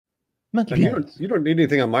Monkey And pants. you don't need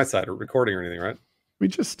anything on my side or recording or anything, right? We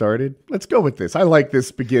just started. Let's go with this. I like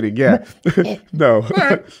this beginning. Yeah. No.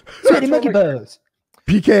 Sweaty monkey bows.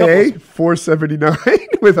 PKA 479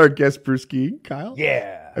 with our guest Bruce Geen. Kyle?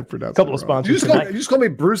 Yeah. I pronounced Couple it of wrong. sponsors. You just call me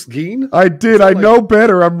Bruce Geen? I did. I know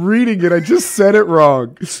better. I'm reading it. I just said it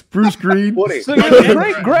wrong. Bruce Green. Woody. So you're the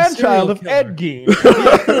great grandchild of Ed Gein.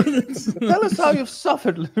 Tell us how you've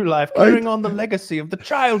suffered through life, carrying on the legacy of the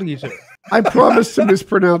child eater. I promise to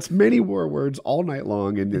mispronounce many war words all night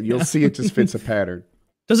long, and you'll see it just fits a pattern.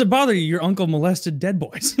 Does it bother you your uncle molested dead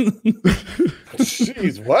boys?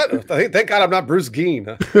 Jeez, what? Thank God I'm not Bruce Geen.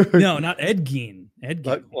 No, not Ed Gein. Ed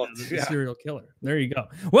Gein, Well, the yeah. serial killer. There you go.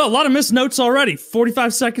 Well, a lot of missed notes already.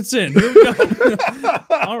 45 seconds in. Here we go.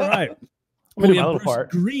 All right. I'm gonna do We my have little Bruce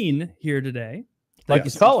part. Green here today. Like Thank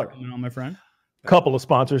you the so much color. for coming on, my friend. Couple of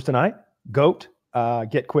sponsors tonight: Goat,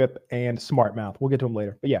 Get Quip, and Smart Mouth. We'll get to them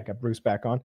later. But yeah, got Bruce back on.